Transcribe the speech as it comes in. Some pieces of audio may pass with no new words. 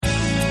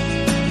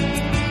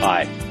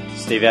Hi,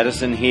 Steve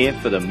Addison here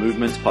for the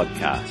Movements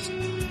Podcast.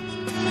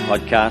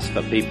 Podcast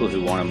for people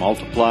who want to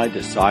multiply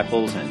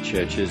disciples and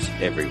churches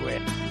everywhere.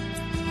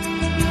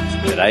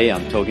 Today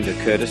I'm talking to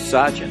Curtis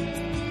Sargent.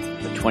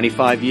 For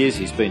 25 years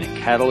he's been a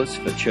catalyst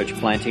for church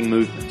planting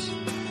movements.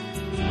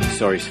 He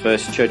saw his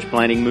first church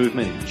planting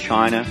movement in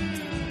China,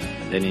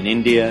 and then in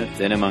India,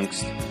 then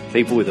amongst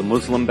people with a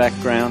Muslim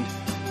background,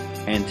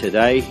 and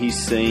today he's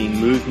seeing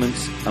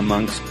movements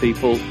amongst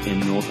people in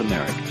North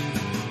America.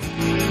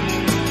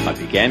 I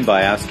began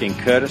by asking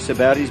Curtis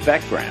about his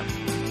background. So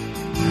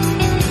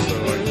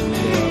I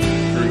grew up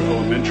through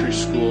elementary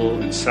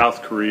school in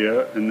South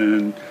Korea and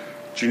then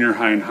junior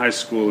high and high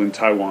school in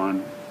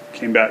Taiwan.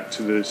 Came back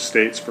to the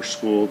States for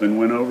school, then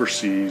went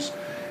overseas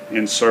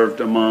and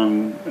served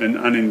among an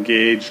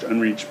unengaged,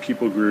 unreached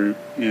people group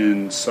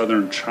in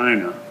southern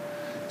China.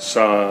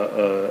 Saw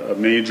a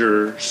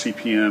major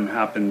CPM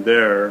happen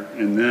there,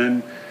 and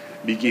then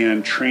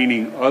began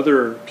training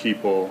other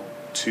people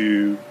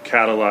to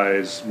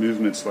catalyze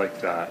movements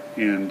like that,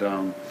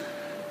 and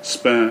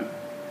spent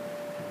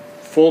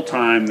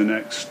full-time the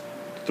next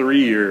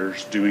 3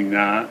 years doing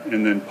that,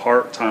 and then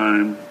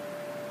part-time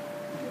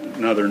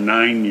another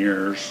 9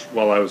 years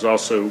while I was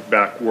also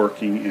back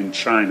working in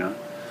China,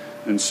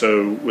 and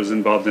so was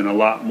involved in a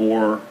lot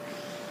more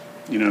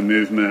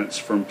movements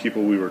from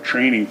people we were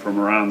training from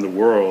around the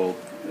world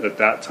at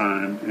that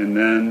time, and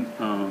then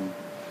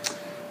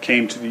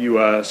came to the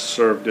U.S.,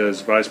 served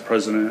as vice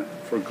president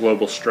for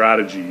global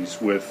strategies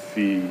with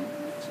the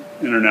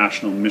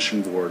International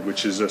Mission Board,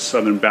 which is a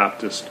Southern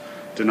Baptist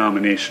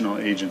denominational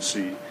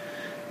agency,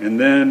 and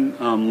then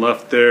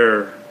left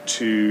there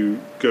to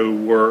go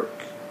work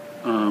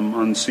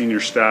on senior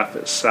staff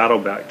at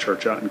Saddleback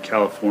Church out in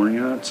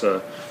California. It's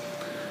a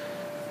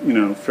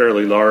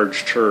fairly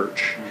large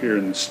church here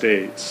in the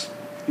States,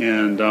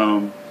 and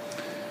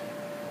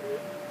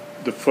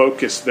the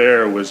focus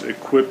there was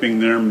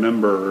equipping their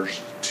members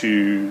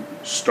to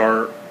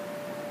start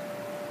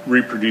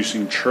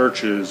reproducing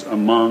churches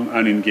among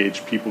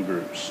unengaged people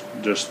groups,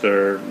 just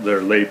their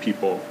lay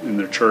people in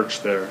their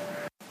church there.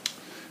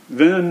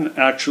 Then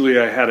actually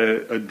I had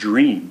a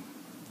dream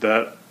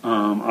that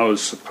I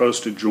was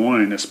supposed to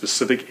join a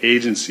specific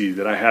agency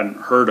that I hadn't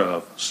heard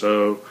of.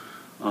 So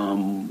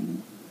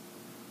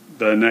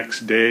the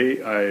next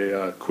day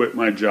I quit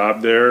my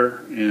job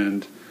there,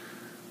 and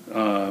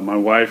my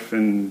wife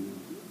and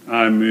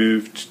I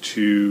moved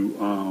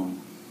to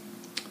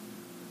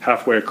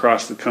halfway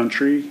across the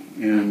country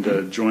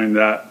and joined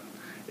that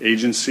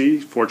agency.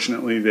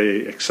 Fortunately,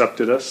 they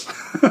accepted us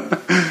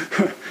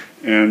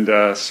and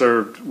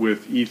served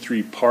with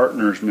E3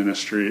 Partners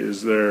Ministry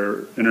as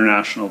their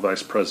international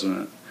vice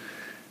president.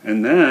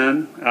 And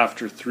then,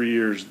 after 3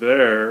 years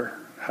there,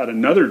 had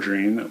another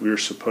dream that we were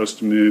supposed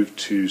to move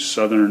to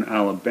southern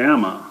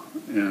Alabama,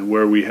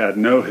 where we had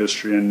no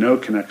history and no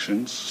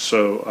connections.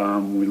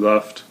 So we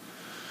left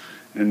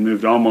and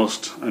moved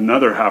almost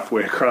another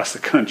halfway across the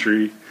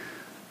country.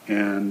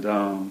 And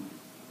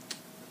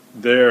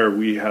there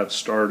we have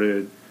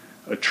started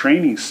a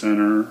training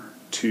center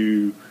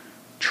to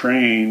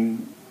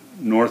train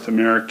North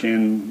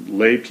American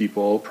lay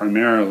people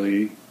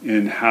primarily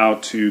in how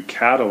to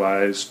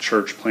catalyze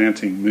church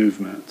planting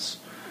movements.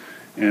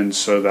 And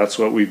so that's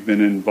what we've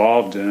been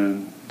involved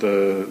in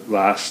the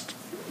last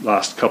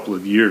couple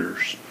of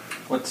years.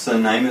 What's the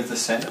name of the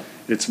center?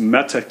 It's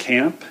Meta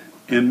Camp,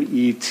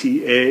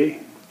 META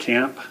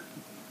Camp.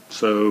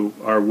 So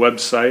our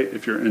website,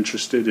 if you're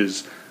interested,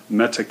 is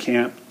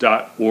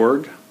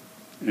metacamp.org,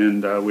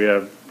 and we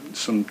have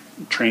some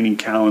training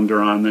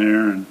calendar on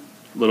there and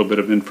a little bit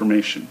of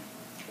information.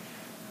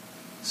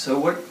 So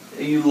what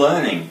are you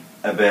learning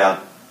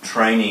about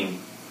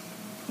training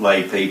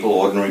lay people,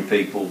 ordinary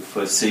people,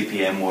 for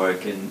CPM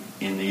work in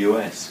the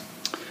U.S.?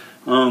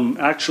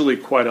 Actually,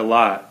 quite a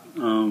lot.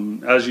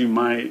 As you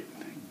might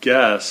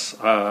guess,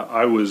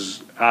 I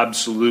was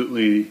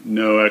absolutely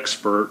no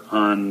expert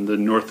on the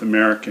North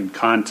American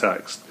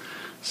context,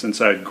 since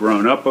I had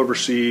grown up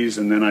overseas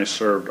and then I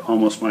served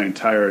almost my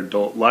entire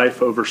adult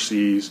life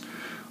overseas.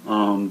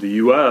 The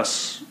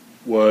U.S.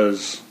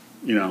 was,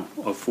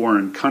 a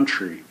foreign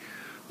country.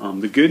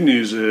 The good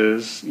news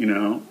is,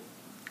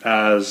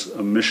 as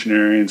a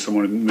missionary and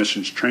someone in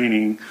missions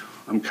training,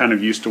 I'm kind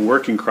of used to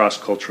working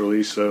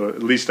cross-culturally, so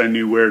at least I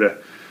knew where to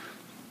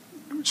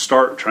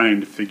start trying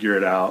to figure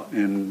it out.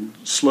 And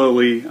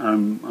slowly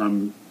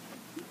I'm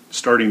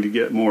starting to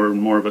get more and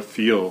more of a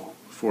feel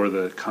for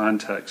the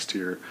context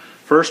here.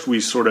 First, we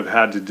sort of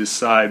had to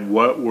decide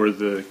what were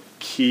the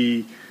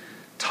key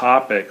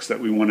topics that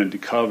we wanted to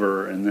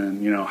cover, and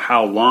then,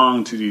 how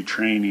long to do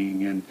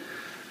training, and,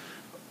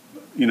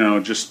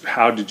 just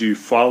how to do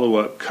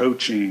follow-up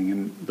coaching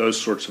and those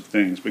sorts of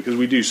things. Because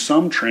we do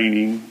some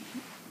training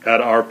at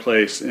our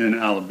place in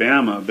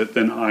Alabama, but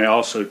then I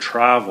also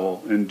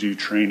travel and do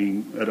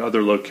training at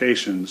other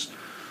locations,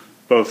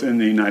 both in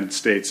the United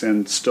States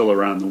and still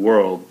around the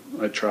world.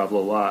 I travel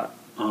a lot.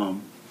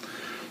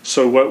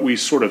 So what we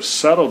sort of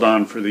settled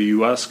on for the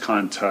U.S.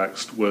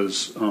 context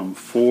was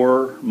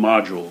 4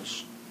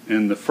 modules.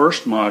 And the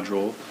first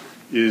module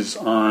is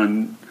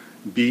on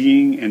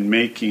being and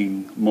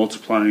making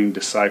multiplying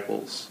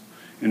disciples.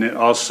 And it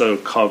also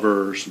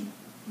covers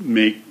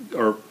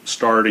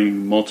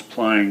starting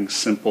multiplying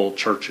simple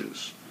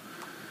churches.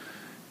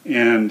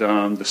 And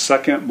the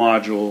second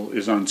module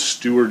is on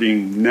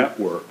stewarding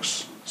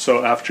networks.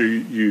 So after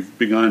you've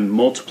begun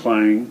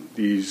multiplying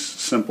these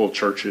simple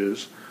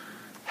churches,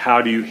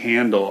 how do you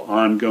handle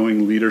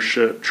ongoing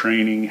leadership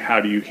training?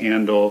 How do you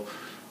handle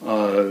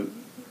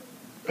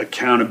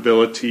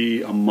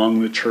accountability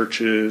among the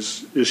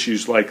churches,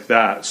 issues like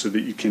that, so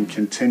that you can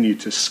continue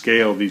to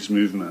scale these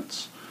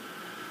movements?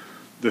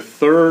 The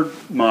third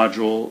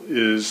module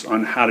is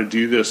on how to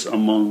do this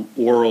among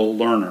oral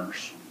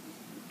learners.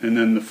 And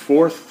then the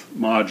fourth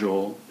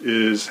module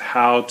is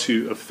how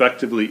to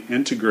effectively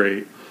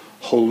integrate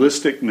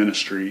holistic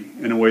ministry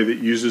in a way that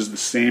uses the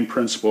same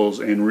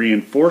principles and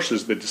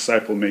reinforces the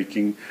disciple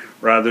making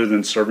rather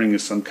than serving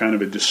as some kind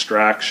of a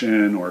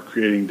distraction or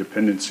creating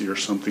dependency or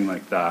something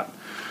like that.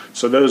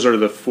 So those are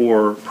the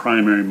four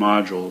primary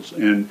modules.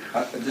 And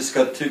I just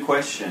got two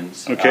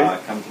questions come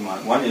to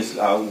mind. One is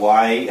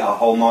why a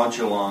whole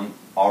module on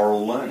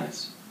oral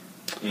learners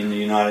in the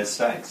United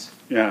States?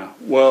 Yeah,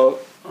 well,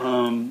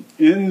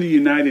 in the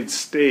United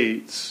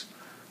States,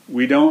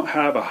 we don't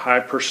have a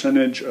high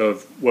percentage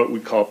of what we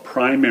call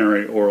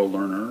primary oral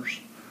learners,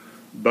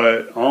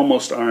 but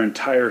almost our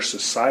entire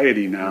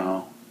society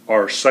now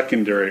are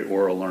secondary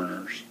oral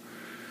learners.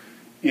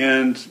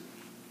 And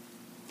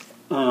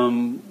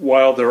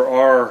while there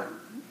are,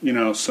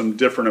 some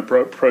different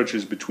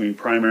approaches between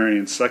primary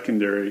and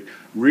secondary,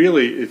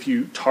 really, if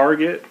you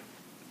target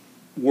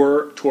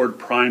work toward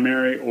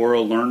primary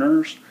oral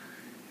learners,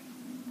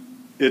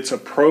 it's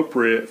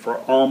appropriate for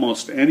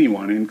almost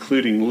anyone,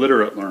 including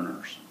literate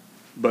learners,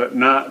 but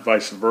not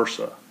vice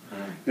versa.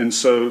 And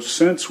so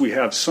since we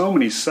have so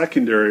many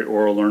secondary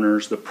oral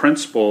learners, the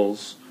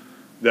principles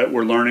that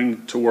we're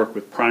learning to work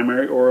with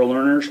primary oral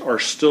learners are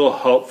still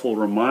helpful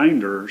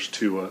reminders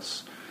to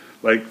us.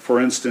 Like, for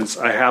instance,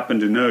 I happen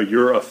to know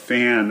you're a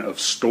fan of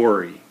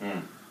story.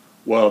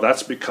 Well,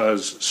 that's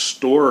because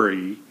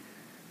story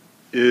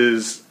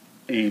is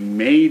a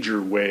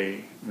major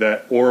way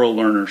that oral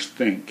learners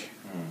think.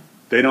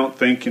 They don't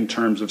think in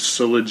terms of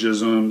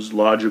syllogisms,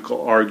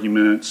 logical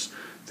arguments,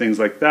 things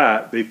like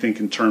that. They think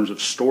in terms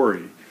of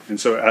story. And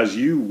so, as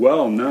you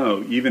well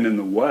know, even in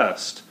the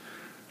West,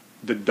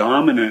 the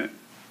dominant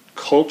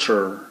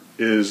culture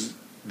is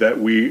that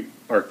we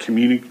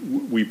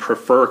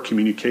prefer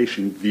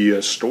communication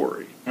via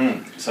story.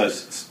 So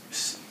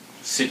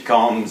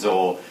sitcoms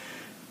or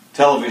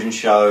television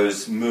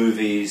shows,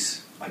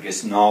 movies, I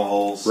guess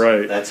novels.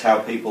 Right. That's how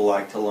people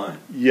like to learn.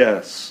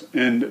 Yes,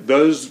 and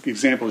those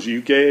examples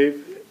you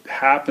gave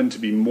happen to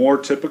be more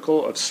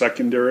typical of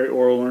secondary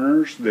oral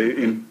learners.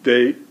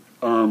 They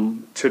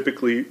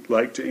typically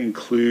like to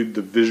include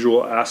the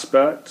visual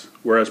aspect,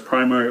 whereas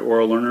primary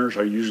oral learners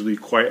are usually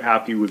quite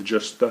happy with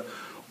just the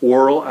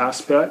oral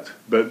aspect,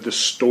 but the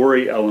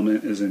story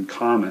element is in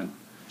common.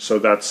 So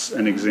that's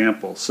an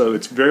example. So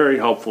it's very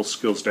helpful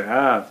skills to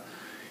have,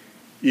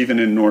 even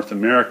in North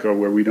America,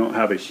 where we don't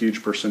have a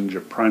huge percentage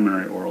of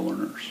primary oral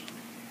learners.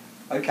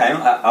 Okay,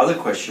 other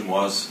question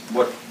was,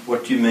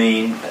 what do you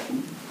mean,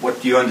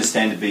 what do you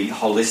understand to be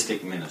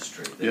holistic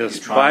ministry? Yes,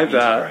 by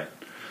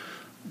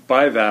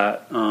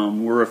that,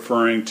 we're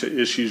referring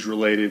to issues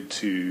related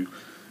to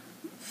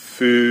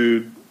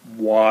food,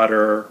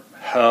 water,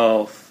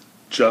 health,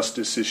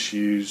 justice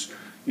issues,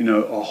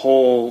 a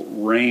whole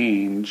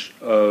range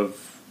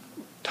of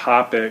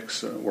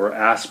topics or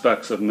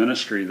aspects of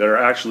ministry that are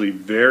actually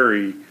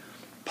very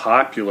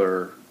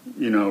popular,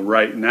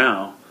 right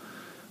now.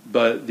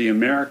 But the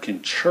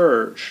American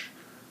church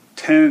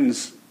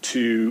tends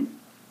to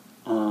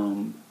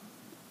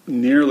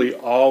nearly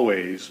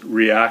always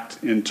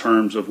react in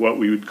terms of what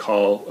we would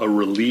call a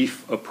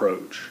relief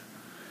approach.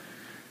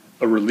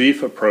 A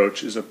relief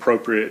approach is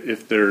appropriate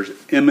if there's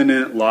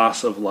imminent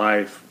loss of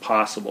life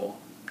possible,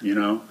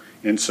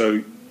 And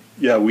so,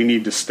 we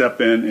need to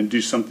step in and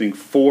do something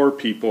for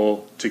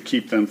people to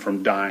keep them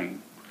from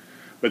dying.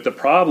 But the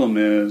problem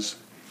is,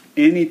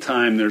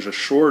 anytime there's a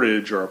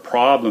shortage or a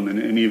problem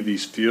in any of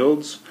these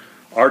fields,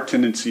 our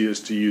tendency is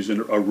to use a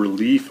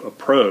relief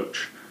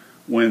approach,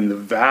 when the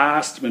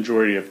vast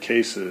majority of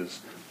cases,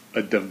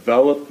 a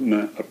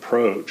development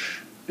approach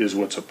is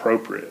what's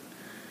appropriate.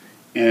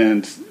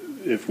 And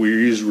if we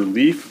use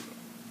relief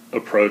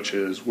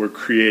approaches, we're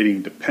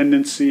creating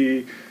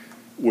dependency,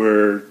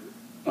 we're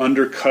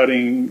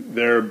undercutting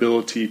their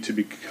ability to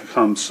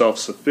become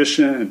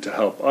self-sufficient and to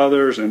help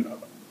others, and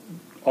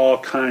all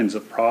kinds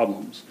of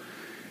problems.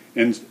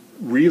 And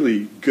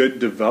really good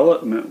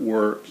development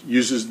work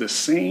uses the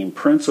same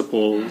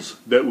principles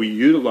that we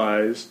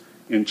utilize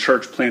in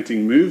church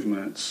planting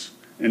movements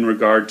in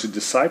regard to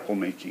disciple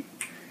making.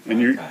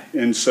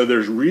 And so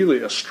there's really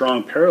a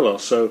strong parallel.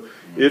 So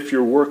if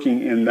you're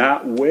working in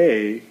that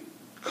way,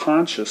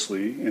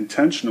 consciously,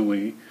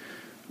 intentionally,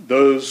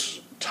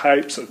 those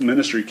types of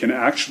ministry can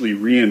actually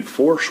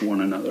reinforce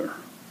one another.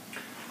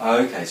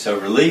 Okay, so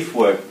relief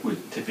work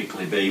would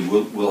typically be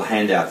we'll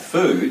hand out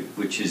food,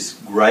 which is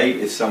great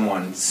if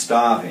someone's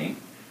starving.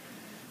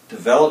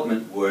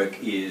 Development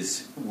work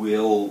is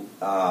we'll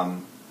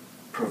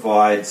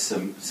provide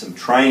some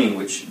training,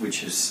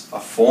 which is a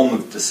form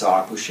of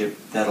discipleship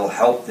that'll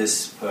help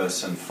this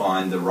person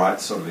find the right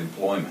sort of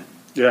employment.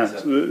 Yeah,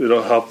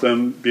 it'll help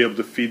them be able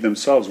to feed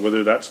themselves,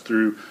 whether that's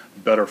through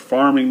better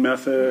farming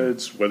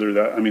methods,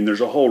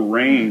 there's a whole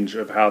range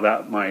of how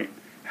that might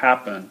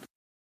happen.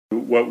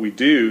 What we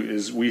do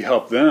is we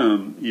help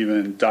them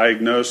even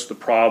diagnose the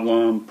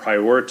problem,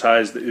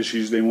 prioritize the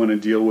issues they want to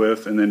deal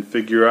with, and then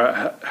figure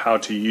out how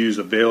to use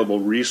available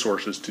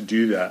resources to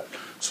do that.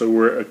 So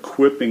we're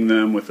equipping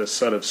them with a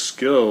set of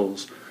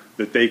skills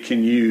that they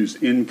can use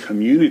in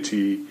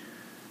community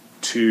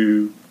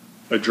to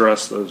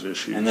address those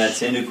issues. And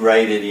that's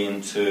integrated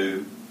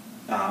into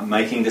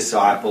making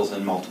disciples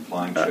and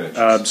multiplying churches.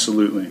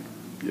 Absolutely,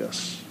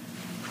 yes.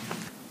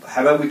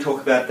 How about we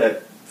talk about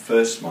that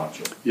first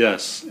module?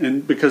 Yes,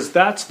 and because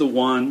that's the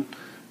one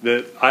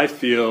that I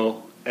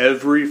feel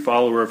every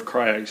follower of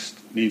Christ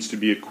needs to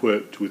be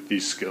equipped with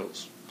these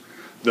skills.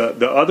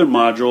 The other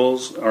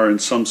modules are in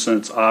some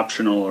sense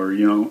optional or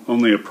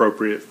only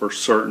appropriate for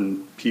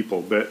certain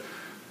people, but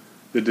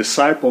the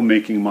disciple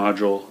making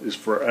module is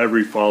for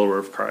every follower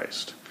of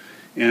Christ.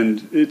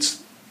 And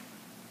it's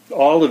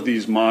all of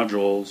these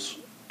modules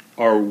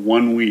are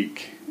 1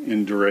 week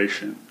in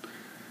duration.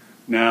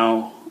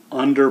 Now,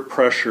 under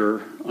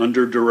pressure,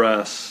 under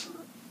duress,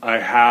 I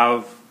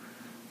have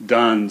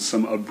done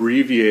some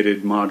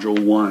abbreviated Module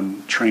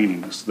 1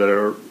 trainings that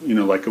are,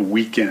 like a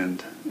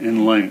weekend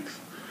in length.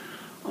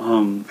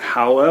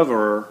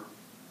 However,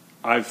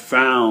 I've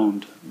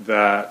found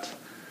that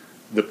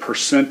the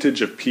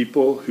percentage of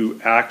people who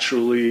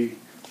actually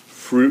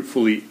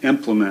fruitfully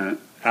implement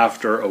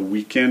after a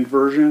weekend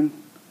version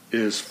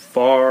is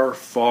far,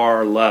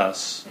 far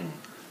less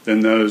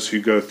than those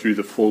who go through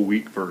the full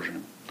week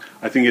version.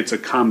 I think it's a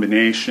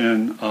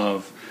combination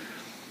of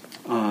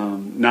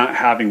not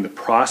having the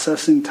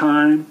processing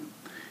time,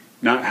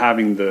 not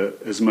having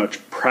as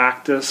much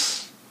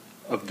practice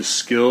of the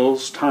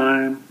skills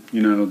time,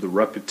 the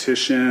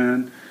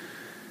repetition,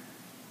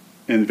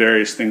 and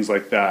various things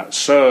like that.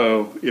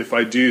 So if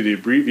I do the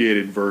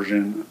abbreviated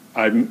version,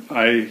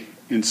 I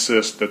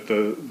insist that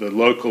the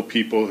local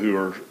people who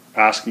are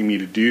asking me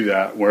to do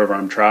that wherever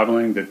I'm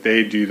traveling, that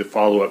they do the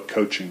follow-up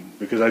coaching,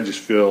 because I just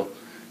feel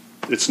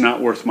it's not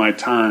worth my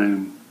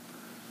time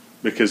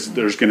because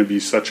there's going to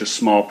be such a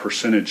small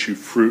percentage who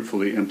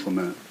fruitfully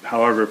implement.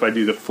 However, if I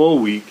do the full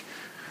week,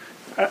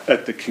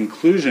 at the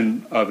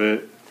conclusion of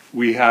it,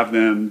 we have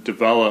them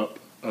develop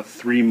a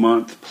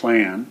 3-month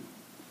plan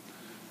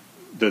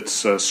that's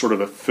sort of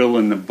a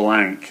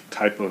fill-in-the-blank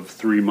type of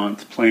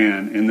 3-month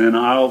plan, and then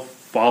I'll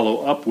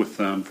follow up with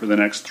them for the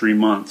next 3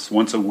 months,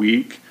 once a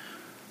week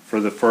for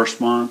the first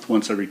month,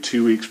 once every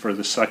 2 weeks for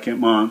the second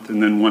month,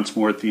 and then once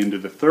more at the end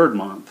of the third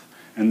month.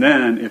 And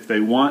then, if they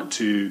want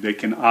to, they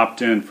can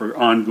opt in for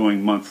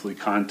ongoing monthly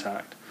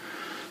contact.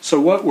 So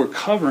what we're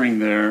covering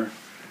there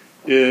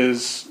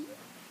is,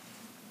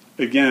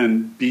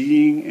 again,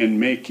 being and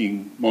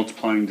making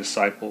multiplying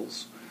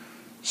disciples.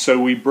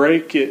 So we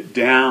break it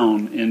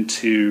down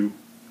into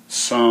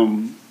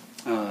some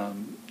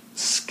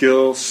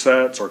skill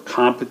sets or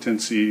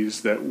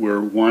competencies that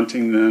we're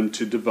wanting them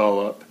to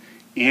develop,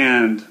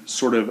 and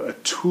sort of a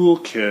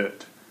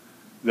toolkit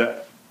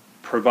that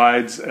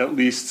provides at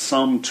least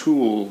some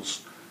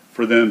tools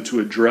for them to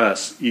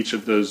address each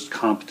of those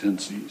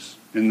competencies.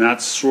 And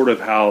that's sort of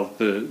how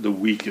the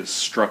week is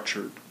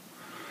structured.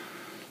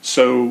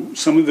 So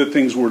some of the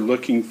things we're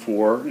looking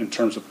for in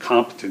terms of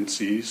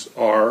competencies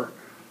are,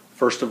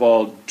 first of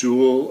all,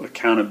 dual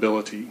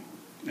accountability.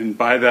 And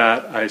by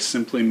that, I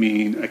simply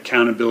mean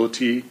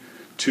accountability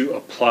to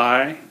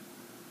apply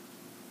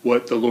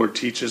what the Lord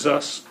teaches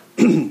us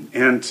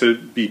and to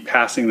be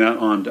passing that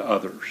on to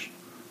others.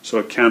 So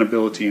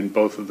accountability in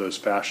both of those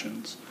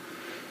fashions.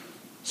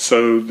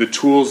 So the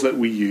tools that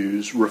we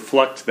use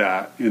reflect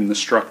that in the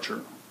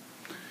structure.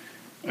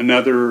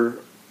 Another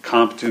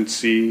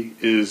competency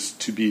is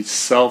to be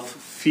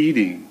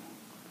self-feeding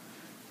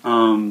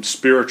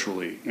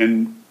spiritually.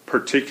 And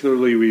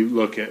particularly we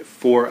look at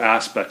 4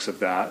 aspects of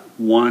that.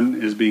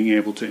 One is being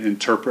able to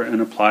interpret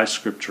and apply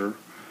Scripture.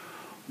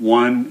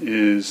 One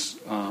is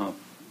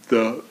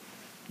the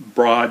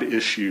broad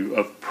issue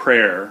of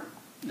prayer.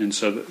 And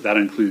so that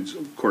includes,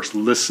 of course,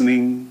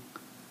 listening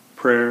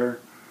prayer.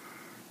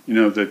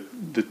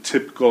 The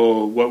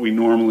typical, what we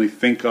normally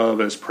think of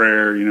as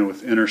prayer,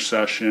 with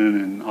intercession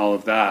and all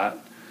of that.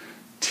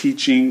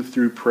 Teaching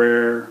through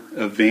prayer,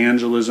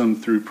 evangelism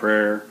through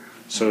prayer.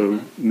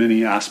 So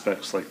many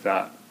aspects like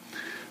that.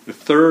 The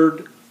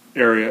third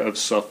area of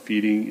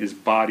self-feeding is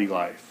body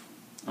life.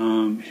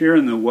 Here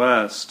in the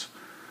West,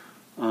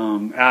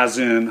 as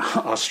in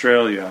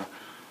Australia,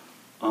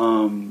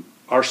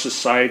 our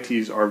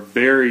societies are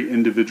very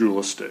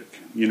individualistic.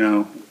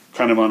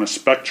 Kind of on a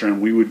spectrum,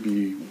 we would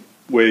be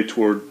way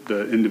toward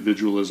the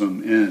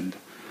individualism end.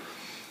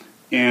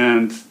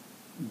 And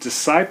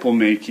disciple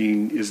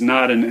making is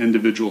not an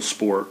individual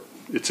sport.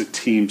 It's a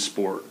team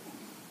sport.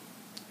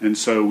 And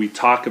so we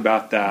talk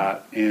about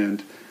that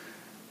and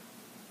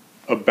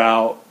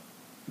about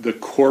the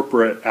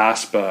corporate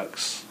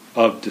aspects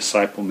of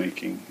disciple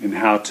making and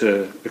how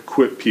to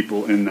equip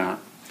people in that.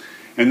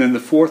 And then the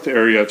fourth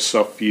area of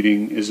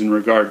self-feeding is in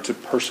regard to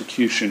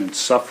persecution and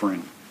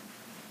suffering.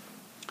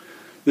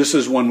 This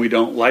is one we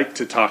don't like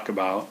to talk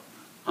about,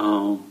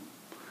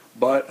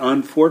 but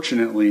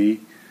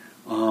unfortunately,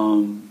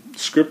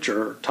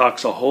 Scripture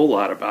talks a whole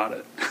lot about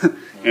it.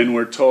 And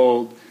we're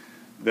told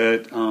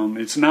that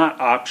it's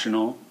not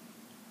optional.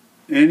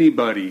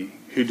 Anybody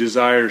who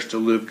desires to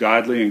live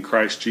godly in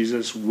Christ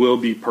Jesus will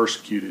be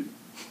persecuted.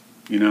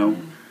 You know,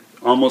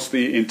 almost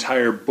the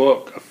entire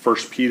book of 1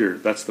 Peter,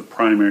 that's the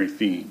primary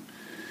theme.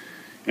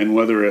 And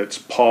whether it's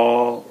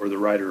Paul or the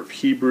writer of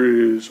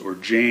Hebrews or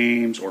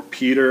James or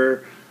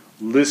Peter,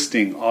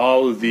 listing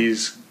all of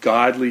these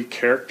godly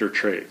character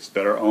traits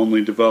that are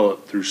only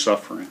developed through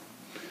suffering.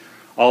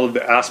 All of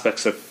the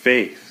aspects of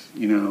faith,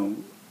 you know,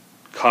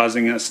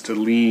 causing us to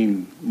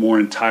lean more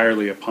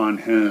entirely upon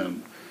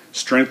Him,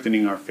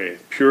 strengthening our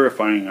faith,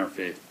 purifying our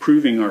faith,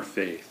 proving our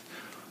faith,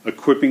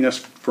 equipping us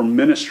for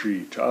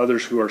ministry to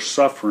others who are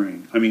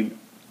suffering. I mean,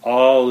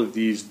 all of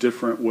these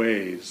different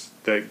ways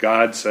that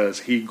God says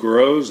He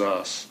grows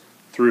us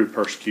through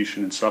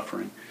persecution and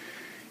suffering.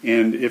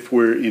 And if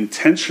we're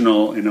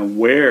intentional and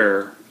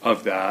aware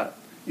of that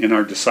in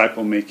our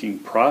disciple-making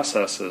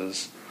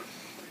processes,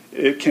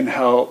 it can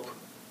help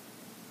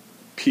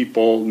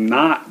people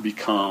not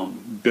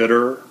become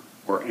bitter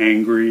or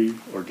angry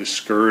or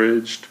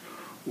discouraged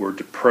or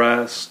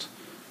depressed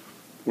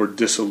or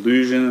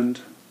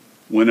disillusioned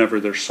whenever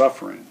they're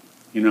suffering.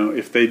 You know,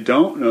 if they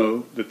don't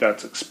know that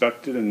that's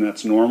expected and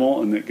that's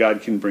normal and that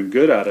God can bring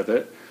good out of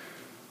it,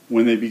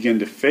 when they begin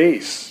to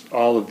face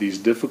all of these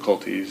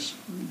difficulties,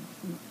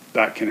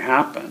 that can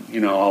happen, you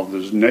know, all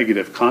those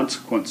negative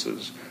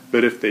consequences.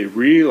 But if they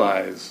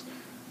realize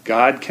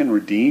God can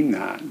redeem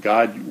that,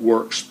 God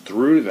works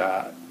through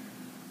that,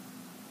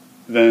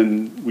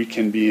 then we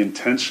can be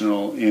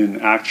intentional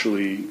in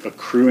actually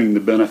accruing the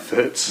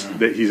benefits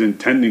that He's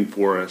intending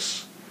for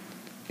us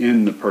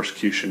in the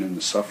persecution and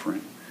the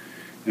suffering.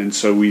 And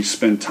so we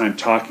spend time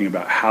talking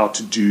about how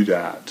to do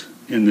that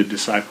in the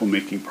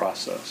disciple-making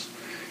process.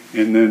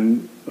 And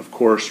then, of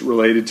course,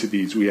 related to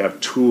these, we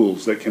have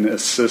tools that can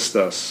assist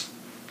us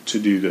to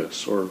do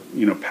this, or,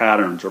 you know,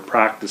 patterns or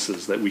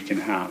practices that we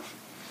can have.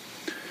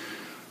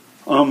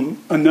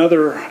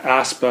 Another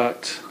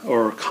aspect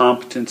or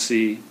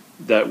competency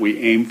that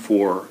we aim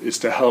for is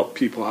to help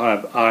people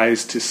have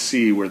eyes to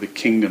see where the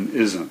kingdom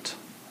isn't.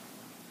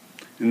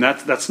 And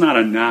that's not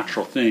a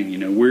natural thing. You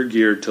know, we're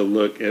geared to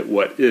look at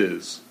what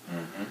is.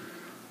 Mm-hmm.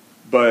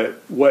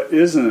 But what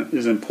isn't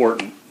is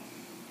important.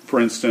 For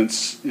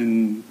instance,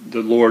 in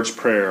the Lord's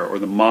Prayer or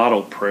the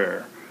model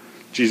prayer,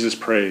 Jesus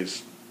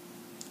prays,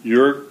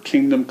 "Your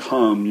kingdom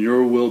come,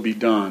 your will be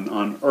done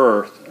on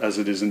earth as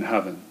it is in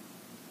heaven."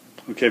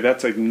 Okay,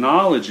 that's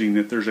acknowledging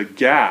that there's a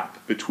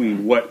gap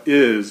between what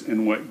is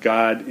and what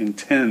God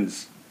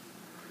intends.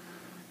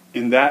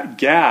 And that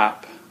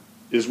gap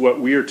is what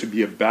we are to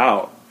be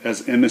about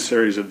as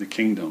emissaries of the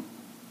kingdom.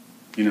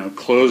 You know,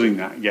 closing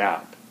that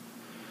gap.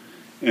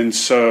 And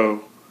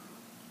so,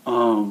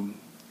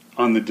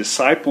 on the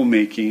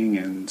disciple-making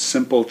and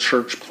simple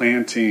church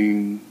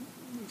planting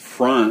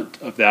front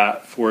of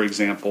that, for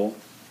example,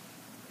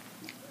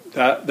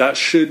 that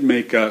should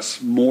make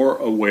us more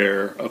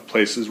aware of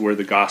places where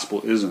the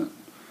gospel isn't.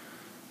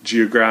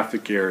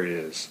 Geographic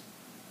areas,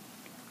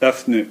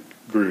 ethnic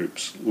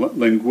groups,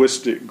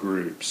 linguistic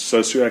groups,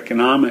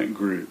 socioeconomic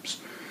groups.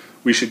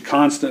 We should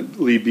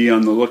constantly be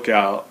on the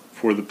lookout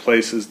for the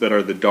places that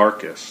are the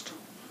darkest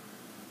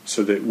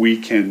so that we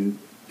can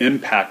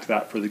impact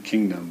that for the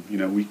kingdom. You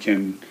know, we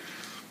can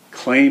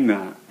claim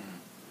that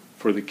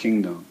for the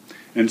kingdom.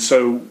 And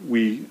so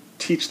we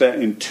teach that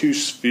in two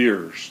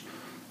spheres.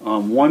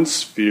 One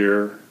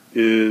sphere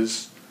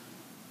is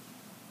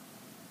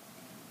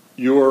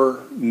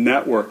your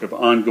network of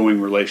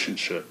ongoing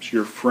relationships,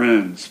 your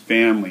friends,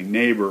 family,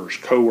 neighbors,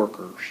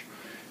 coworkers,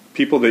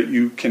 people that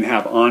you can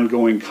have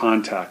ongoing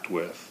contact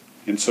with.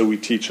 And so we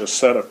teach a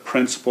set of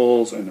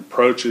principles and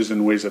approaches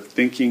and ways of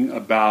thinking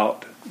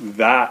about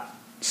that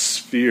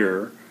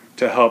sphere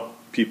to help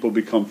people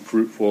become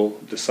fruitful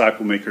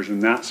disciple makers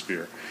in that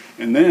sphere.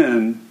 And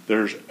then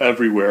there's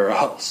everywhere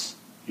else,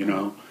 you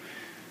know,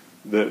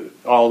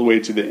 all the way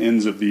to the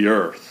ends of the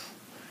earth.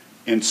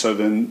 And so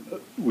then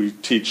we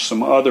teach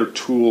some other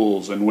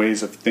tools and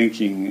ways of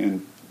thinking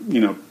and, you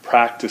know,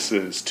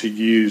 practices to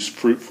use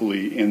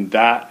fruitfully in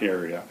that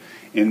area.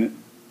 And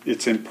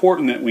it's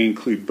important that we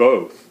include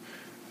both.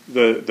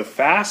 The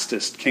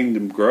fastest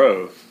kingdom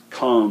growth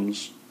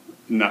comes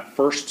in that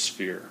first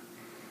sphere.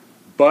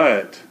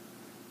 But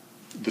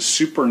the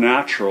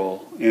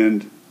supernatural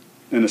and,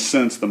 in a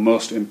sense, the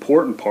most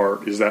important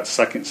part is that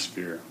second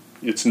sphere.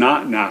 It's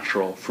not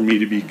natural for me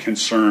to be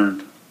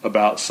concerned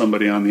about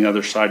somebody on the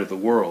other side of the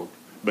world,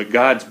 but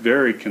God's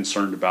very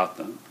concerned about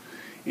them.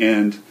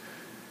 And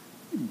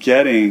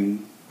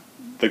getting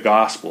the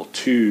gospel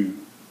to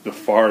the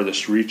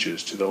farthest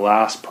reaches, to the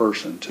last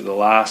person, to the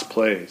last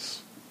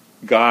place.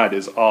 God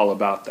is all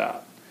about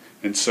that.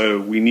 And so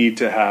we need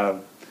to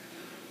have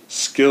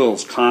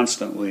skills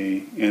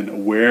constantly and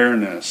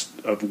awareness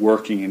of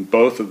working in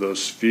both of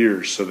those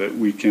spheres so that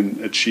we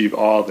can achieve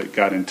all that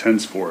God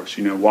intends for us.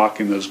 Walk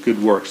in those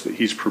good works that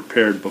He's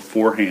prepared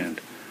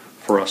beforehand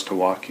for us to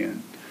walk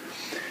in.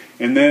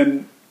 And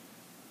then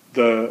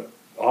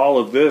all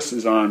of this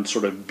is on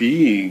sort of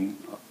being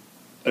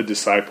a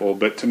disciple,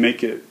 but to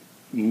make it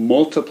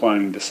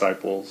multiplying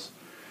disciples,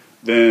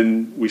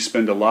 then we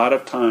spend a lot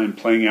of time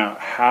playing out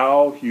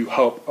how you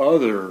help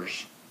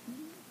others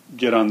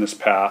get on this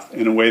path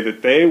in a way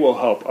that they will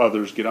help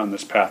others get on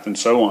this path, and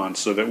so on,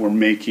 so that we're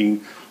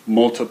making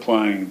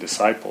multiplying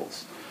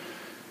disciples.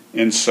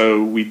 And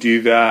so we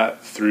do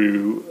that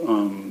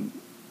through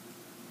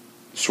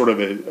sort of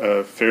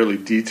a fairly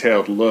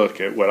detailed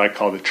look at what I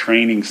call the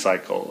training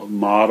cycle: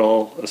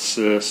 model,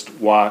 assist,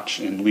 watch,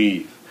 and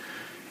leave.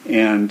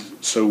 And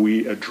so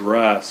we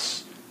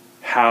address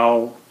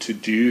how to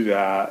do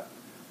that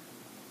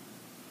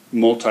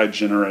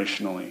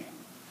multi-generationally,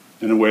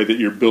 in a way that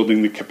you're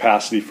building the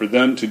capacity for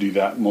them to do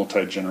that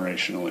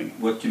multi-generationally.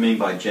 What do you mean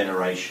by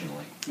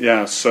generationally?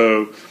 Yeah,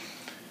 so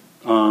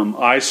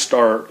I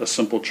start a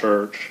simple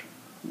church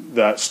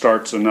that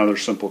starts another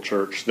simple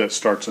church that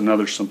starts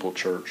another simple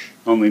church.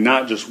 Only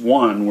not just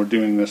one, we're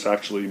doing this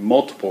actually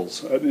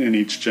multiples in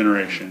each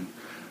generation.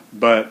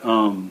 But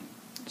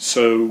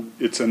so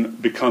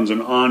becomes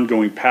an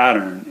ongoing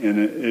pattern, and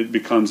it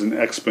becomes an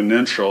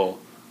exponential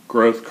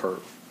growth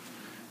curve.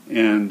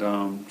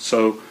 And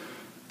so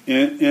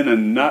in a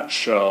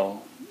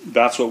nutshell,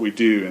 that's what we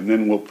do. And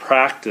then we'll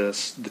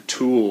practice the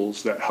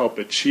tools that help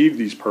achieve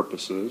these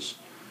purposes,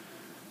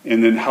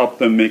 and then help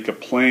them make a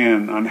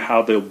plan on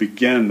how they'll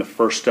begin the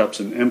first steps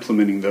in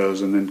implementing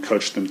those, and then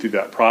coach them through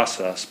that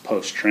process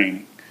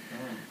post-training.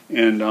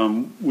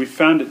 And we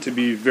found it to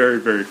be very,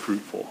 very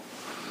fruitful.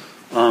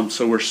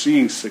 So we're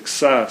seeing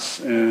success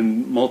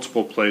in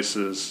multiple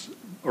places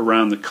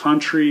around the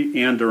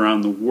country and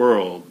around the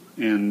world.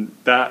 And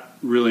that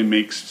really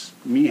makes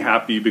me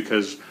happy,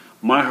 because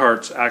my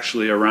heart's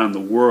actually around the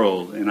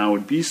world, and I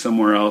would be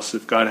somewhere else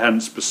if God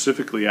hadn't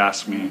specifically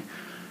asked me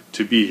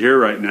to be here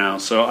right now.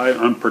 So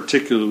I'm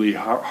particularly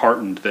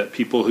heartened that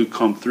people who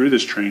come through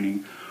this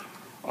training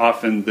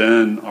often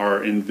then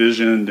are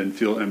envisioned and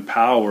feel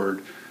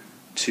empowered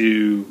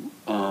to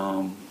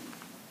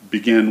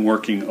begin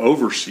working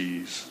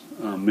overseas.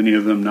 Many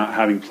of them not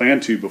having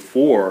planned to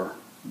before,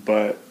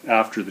 but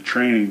after the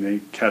training they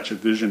catch a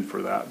vision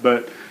for that.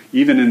 But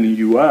even in the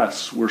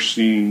U.S., we're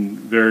seeing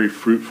very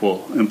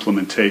fruitful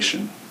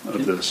implementation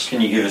of this.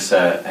 Can you give us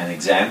an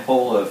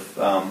example of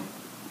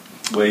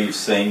where you've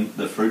seen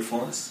the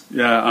fruitfulness?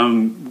 Yeah,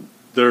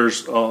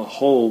 there's a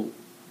whole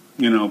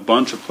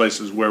bunch of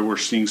places where we're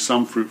seeing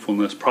some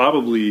fruitfulness.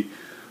 Probably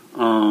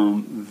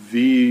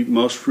the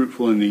most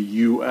fruitful in the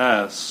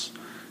U.S.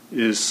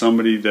 is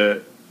somebody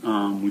that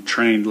we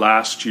trained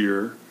last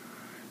year,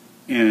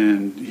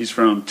 and he's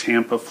from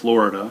Tampa,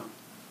 Florida,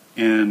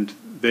 and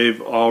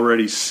they've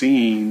already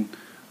seen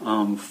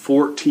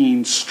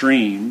 14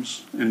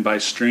 streams, and by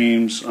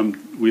streams,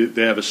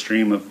 they have a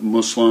stream of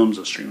Muslims,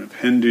 a stream of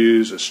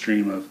Hindus, a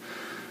stream of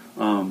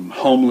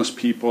homeless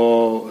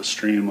people, a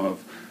stream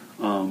of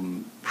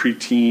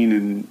preteen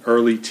and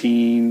early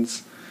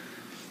teens,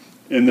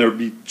 and there'll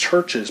be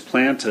churches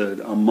planted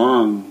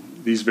among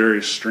these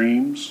various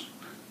streams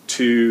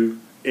to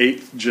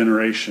 8th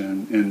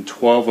generation in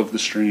 12 of the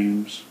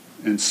streams,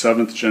 and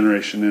 7th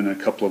generation in a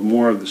couple of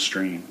more of the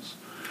streams.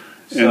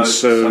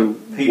 So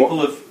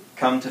people have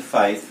come to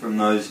faith from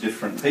those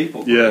different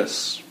people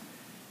groups. Yes.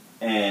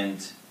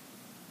 And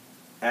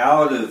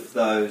out of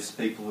those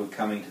people who are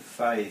coming to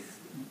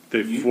faith,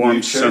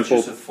 formed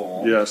simple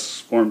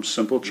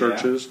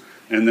churches,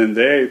 and then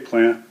they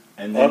plant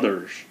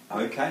others.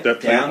 Okay. That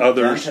plant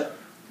others.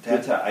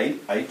 Down to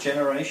eight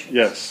generations?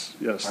 Yes,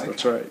 okay.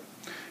 That's right.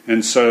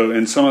 And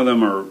some of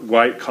them are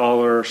white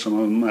collar, some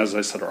of them, as I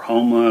said, are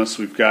homeless.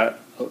 We've had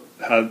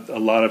a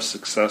lot of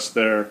success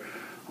there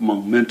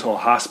among mental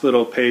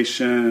hospital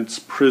patients,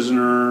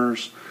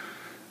 prisoners,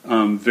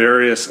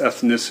 various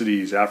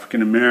ethnicities,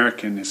 African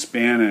American,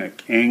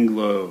 Hispanic,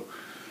 Anglo,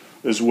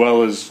 as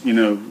well as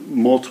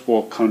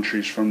multiple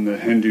countries from the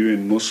Hindu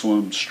and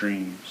Muslim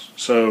streams.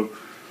 So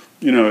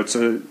it's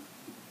a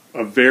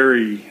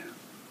very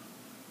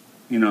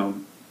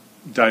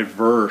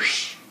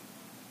diverse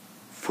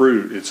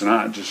fruit. It's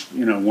not just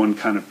one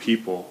kind of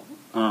people.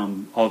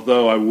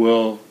 Although I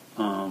will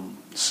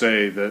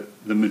say that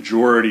the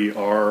majority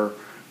are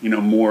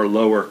more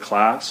lower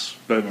class,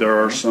 but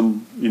there are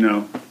some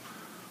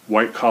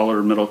white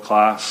collar middle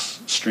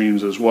class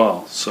streams as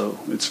well. So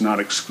it's not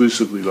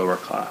exclusively lower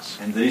class.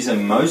 And these are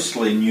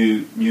mostly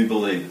new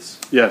believers.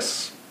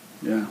 Yes.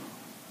 Yeah.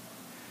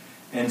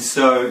 And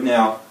so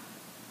now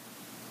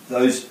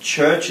those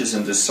churches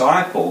and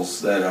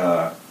disciples that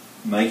are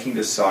making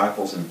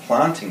disciples and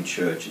planting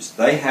churches,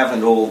 they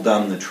haven't all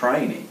done the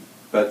training,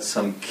 but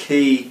some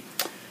key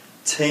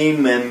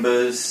team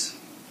members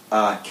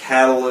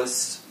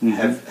catalysts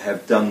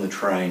have done the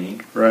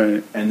training,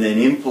 right, and then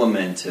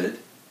implemented.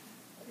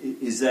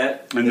 Is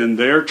that... And then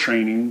they're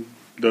training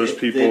those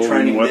people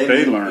in what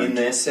they learned. In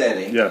their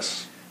setting.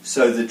 Yes.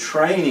 So the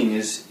training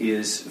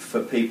is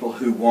for people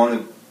who want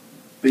to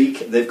be...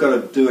 They've got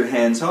to do it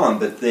hands-on,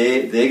 but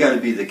they're going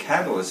to be the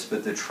catalyst,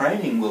 but the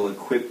training will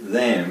equip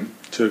them...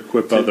 To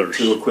equip others.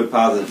 To equip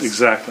others.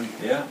 Exactly.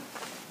 Yeah.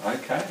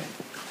 Okay.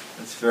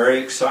 That's very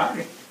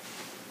exciting.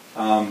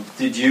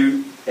 Did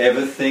you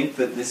ever think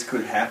that this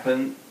could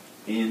happen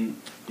in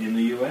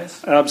the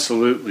US?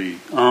 Absolutely.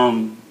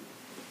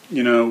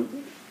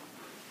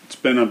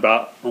 It's been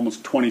about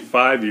almost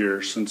 25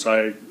 years since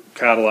I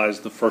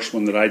catalyzed the first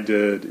one that I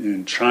did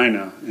in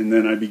China, and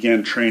then I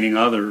began training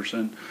others,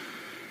 and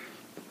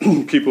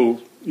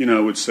people,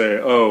 would say,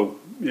 "Oh,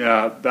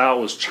 yeah, that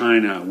was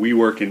China. We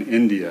work in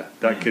India.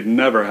 That could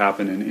never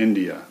happen in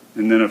India."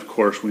 And then, of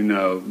course, we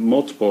know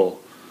multiple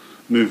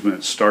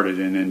movements started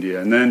in India,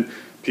 and then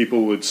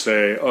people would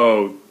say,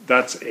 "Oh,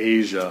 that's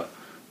Asia,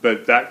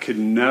 but that could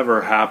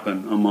never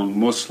happen among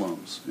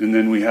Muslims." And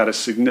then we had a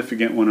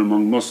significant one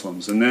among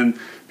Muslims. And then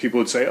people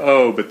would say,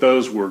 "Oh, but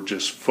those were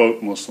just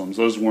folk Muslims.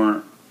 Those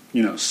weren't,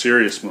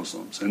 serious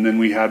Muslims." And then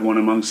we had one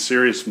among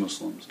serious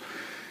Muslims.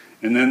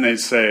 And then they'd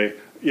say,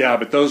 "Yeah,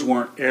 but those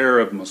weren't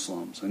Arab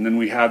Muslims." And then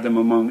we had them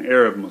among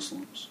Arab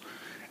Muslims.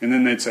 And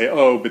then they'd say,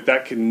 "Oh, but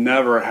that could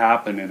never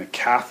happen in a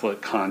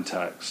Catholic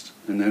context."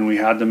 And then we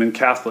had them in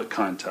Catholic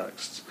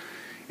contexts.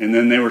 And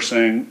then they were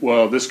saying,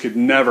 "Well, this could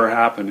never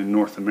happen in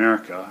North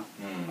America."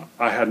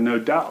 I had no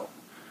doubt.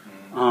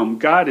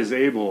 God is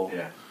able.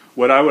 Yeah.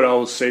 What I would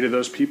always say to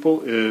those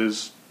people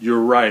is, "You're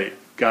right.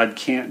 God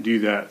can't do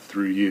that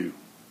through you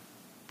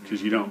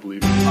because you don't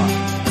believe in God."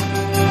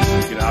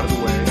 Get out of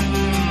the way.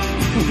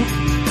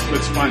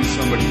 Let's find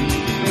somebody